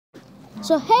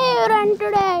So hey everyone,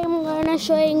 today I'm gonna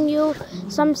showing you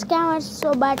some scammers.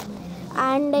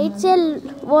 And it's a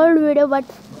old video, but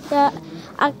the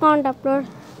account upload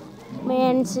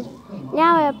means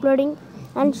now uploading.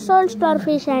 And Soul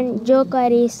Starfish and Joker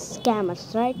is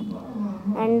scammers, right?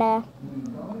 And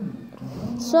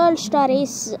Soul Star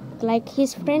is like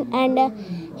his friend, and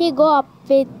he go up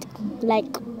with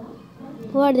like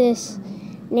what is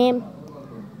name?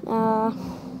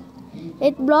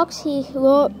 It blocks. He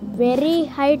go very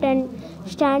height and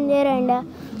stand there, and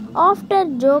after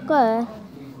Joker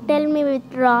tell me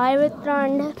withdraw, I withdraw,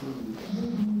 and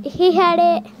he had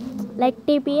a like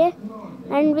TPA,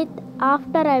 and with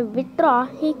after I withdraw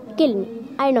he kill me.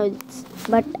 I know this,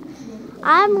 but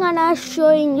I'm gonna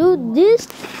showing you this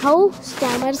how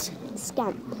scammers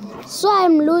scam. So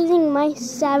I'm losing my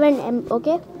 7M,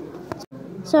 okay,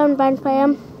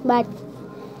 7.5M, but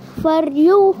for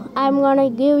you I'm gonna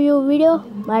give you video,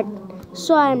 but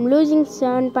so I'm losing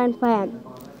 7.5M.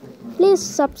 Please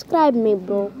subscribe me,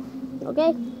 bro,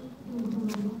 okay?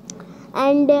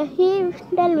 And he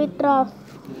tell withdraw,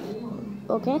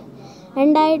 okay,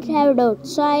 and I have doubt,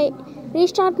 so I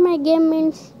restart my game,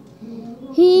 means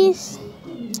his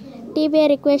TPA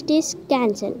request is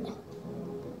cancelled,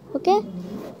 okay,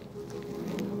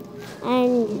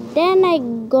 and then I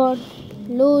got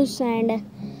loose, and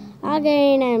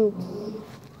again I'm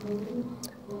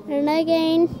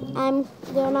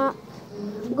gonna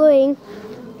going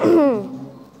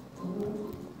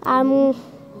I'm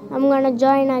gonna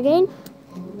join again,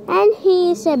 and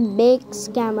he is a big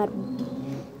scammer.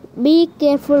 Be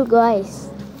careful, guys.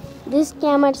 This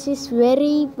scammer is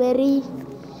very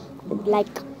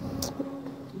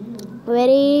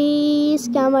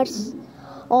scammers.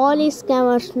 All is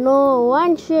scammers. No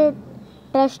one should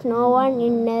trust no one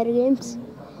in Nethergames.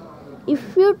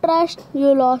 If you trust,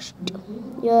 you lost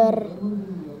your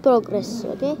progress,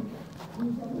 okay?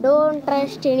 Don't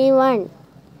trust anyone.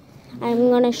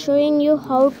 I'm gonna showing you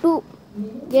how to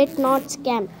get not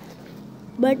scam,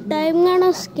 but I'm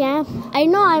gonna scam. I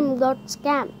know I'm got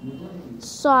scam,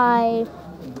 so I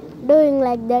doing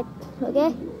like that,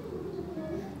 okay?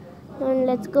 And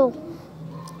let's go.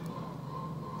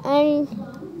 And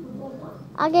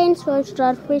again, Soul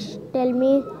Starfish tell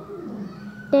me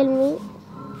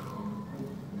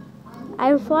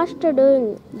I'm faster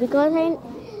doing, because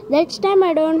that time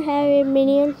I don't have a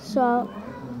minion, so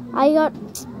I got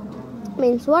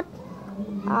means what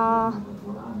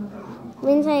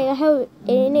means I have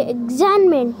an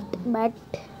examination, but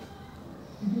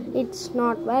it's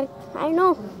not work. I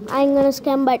know I'm gonna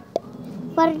scam, but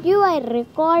for you I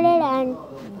recorded and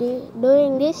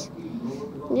doing this.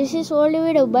 This is only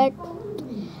video, but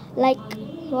like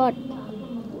what?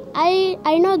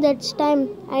 I know that's time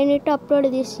I need to upload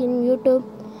this in YouTube,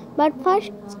 but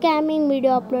first scamming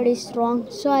video upload is wrong,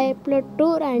 so I upload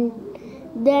 2 and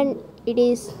then it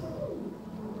is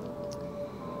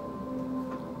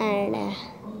and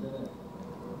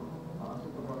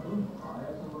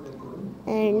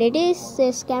it is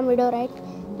a scam video, right?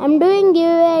 I'm doing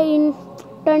giveaway in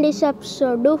 20 subs,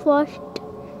 so do fast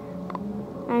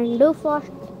and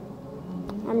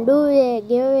do a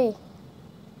giveaway.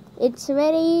 It's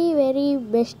very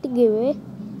best giveaway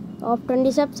of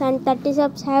 20 subs, and 30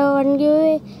 subs have one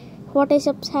giveaway, 40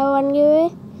 subs have one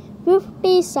giveaway,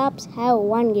 50 subs have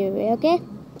one giveaway, okay?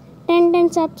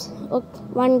 10 subs,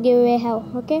 one giveaway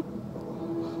have, okay?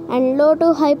 And low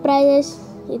to high prices,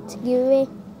 it's giveaway,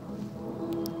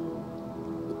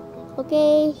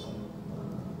 okay?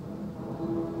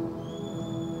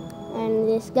 And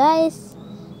these guys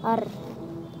are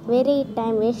very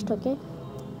time waste, okay?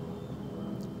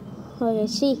 Okay,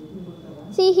 see,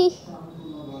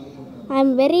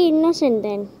 I'm very innocent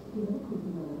then.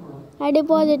 I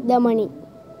deposit the money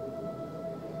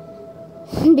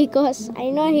because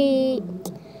I know I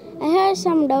have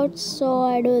some doubts, so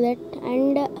I do that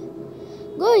and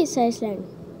go his Iceland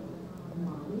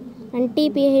and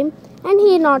TP him, and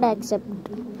he not accept.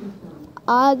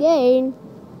 Again,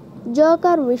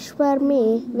 Joker whisper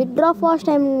me, withdraw fast,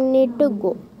 I need to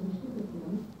go.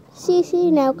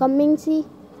 See, now coming, see.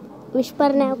 Whisper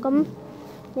now come.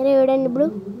 Mere vidandi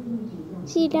blue.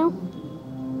 See now.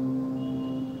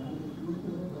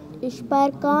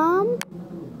 Whisper come.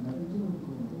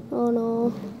 Oh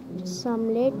no,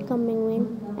 some late coming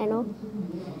in. I know.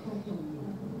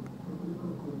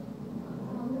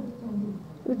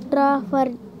 Withdraw for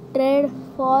trade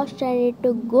fast. I need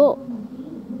to go.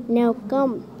 Now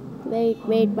come. Wait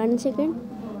 1 second.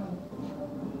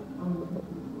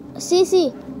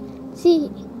 See.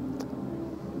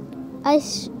 I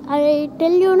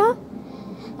tell you now,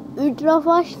 withdraw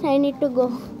first, I need to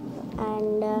go,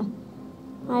 and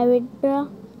I withdraw,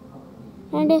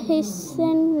 and he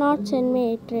not send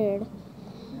me a trade.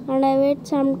 And I wait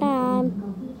some time,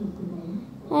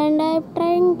 and I'm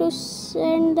trying to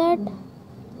send that.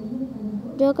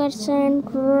 Joker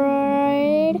sent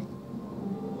trade.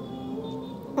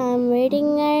 I'm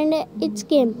waiting and it's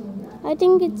came. I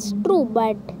think it's true,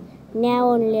 but now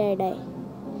only I die.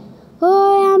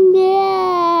 Oh, I'm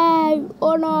dead!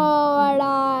 Oh no, I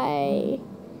die.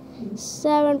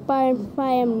 7.5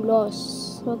 I'm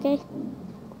lost. Okay.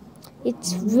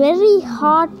 It's very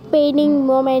heart paining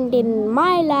moment in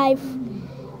my life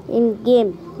in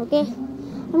game. Okay.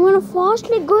 I'm gonna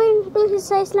fastly go into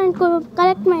his island to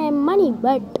collect my money,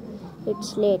 but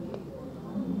it's late.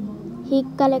 He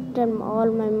collected all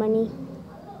my money,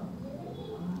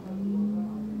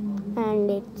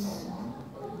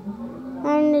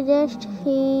 and just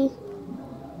he.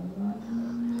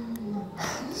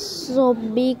 So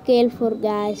be careful,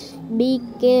 guys. Be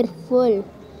careful.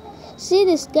 See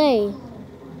this guy.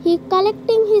 He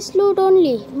collecting his loot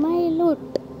only, my loot,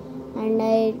 and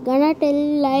I gonna tell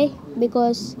lie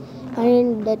because I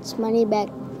need that money back.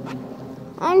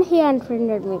 And he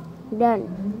unfriended me. Done.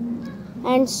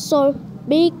 And so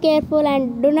be careful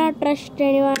and do not trust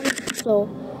anyone. So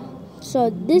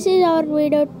this is our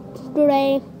video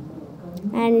today,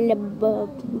 and bye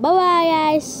bye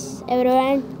guys,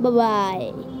 everyone. Bye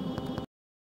bye.